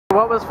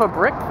What was for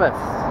breakfast?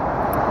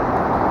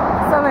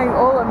 Something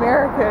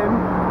all-American.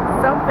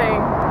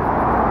 Something.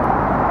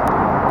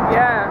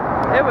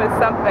 Yeah, it was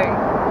something.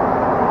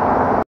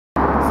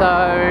 So,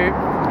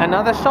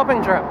 another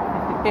shopping trip.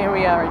 Here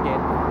we are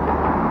again.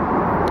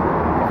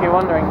 If you're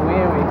wondering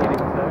where we're heading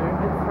to,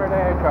 it's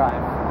Rodeo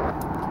Drive.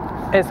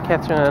 As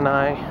Kathryn and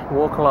I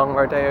walk along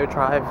Rodeo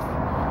Drive,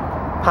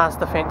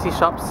 past the fancy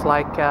shops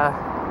like,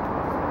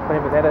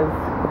 whatever that is.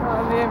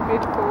 Oh, they're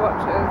beautiful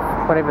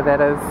watches. Whatever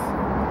that is.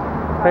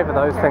 Whatever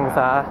those things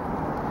are.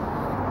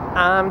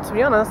 To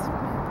be honest,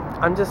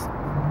 I'm just,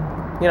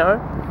 you know,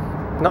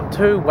 not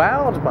too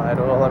wowed by it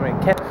all. I mean,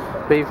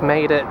 we've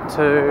made it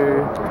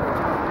to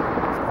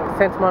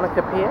Santa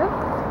Monica Pier.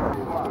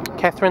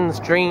 Kathryn's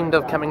dreamed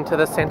of coming to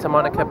the Santa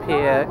Monica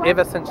Pier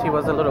ever since she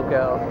was a little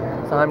girl.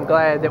 So I'm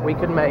glad that we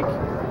could make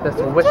this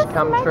wish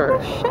come true.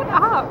 This shit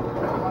up.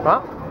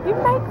 What? You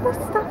make this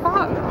stuff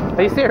up.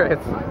 Are you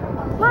serious?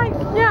 Like,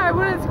 yeah, I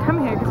wanted to come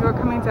here because we were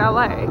coming to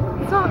LA.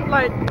 It's not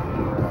like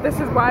this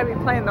is why we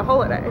planned the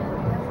holiday.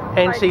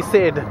 And she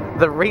said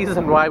the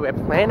reason why we're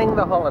planning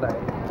the holiday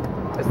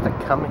is to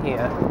come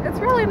here. It's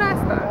really nice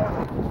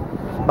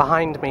though.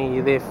 Behind me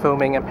they're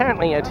filming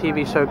apparently a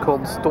TV show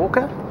called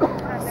Stalker.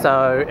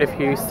 So if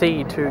you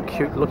see two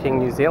cute looking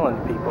New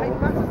Zealand people,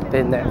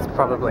 then that's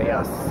probably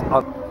us.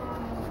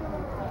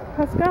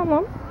 How's it going,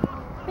 Mom?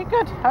 Yeah,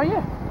 good. How are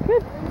you?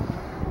 Good.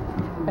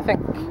 I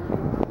think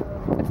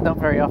it's not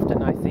very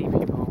often I see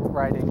people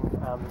riding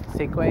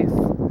segways,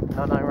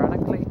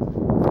 non-ironically.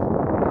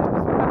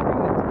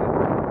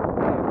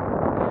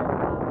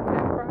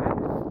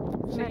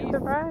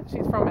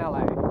 She's from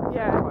LA.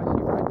 Yeah. That's why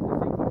she rides the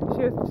segway.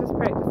 She was just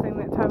practicing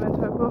that time in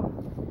Tokyo.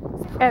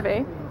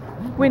 Abby,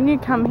 when you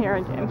come here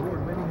again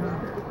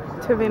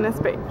to Venice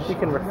Beach, You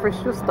can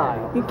refresh your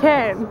style. you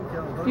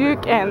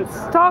can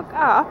stock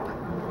up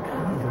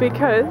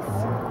because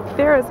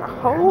there is a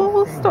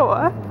whole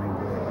store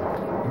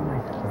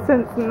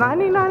since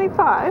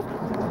 1995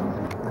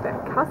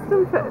 that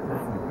custom fits.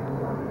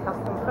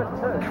 Custom fit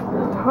too.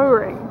 Toe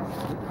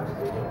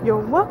rings. You're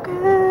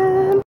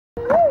welcome.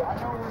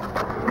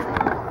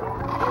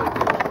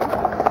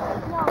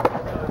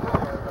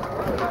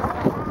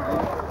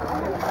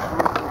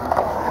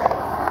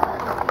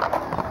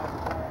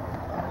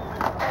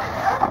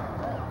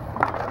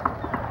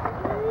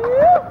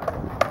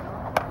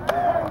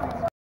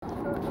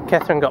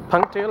 Kathryn got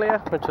punked earlier,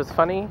 which was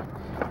funny.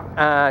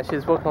 She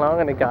was walking along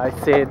and a guy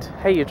said,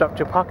 "Hey, you dropped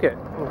your pocket."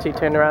 And she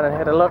turned around and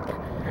had a look.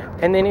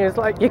 And then he was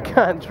like, "You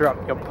can't drop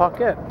your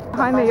pocket."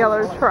 Behind the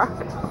yellow truck.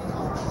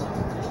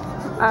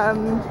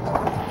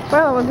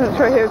 Well, I wasn't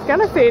sure he was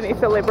going to see any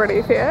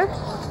celebrities here.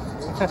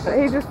 But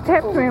he just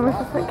tapped me and was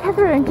just like,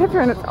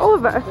 Kathryn, it's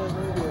Oliver.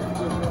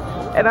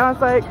 And I was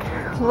like,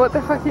 what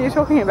the fuck are you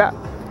talking about?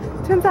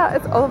 Turns out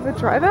it's Oliver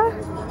Driver.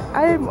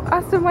 I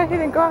asked him why he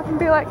didn't go up and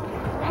be like,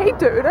 hey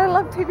dude, I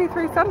love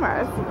TV3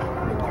 Sunrise.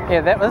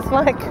 Yeah, that was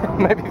like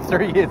maybe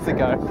 3 years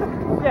ago.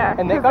 Yeah.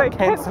 And that got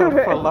cancelled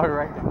for low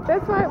rating.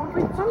 That's why it would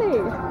be funny.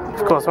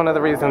 Of course, one of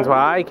the reasons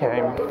why I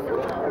came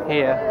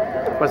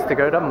here was to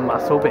go to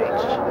Muscle Beach.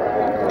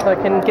 So I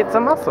can get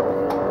some muscle.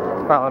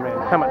 Well, I mean,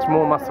 how much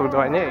more muscle do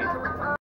I need?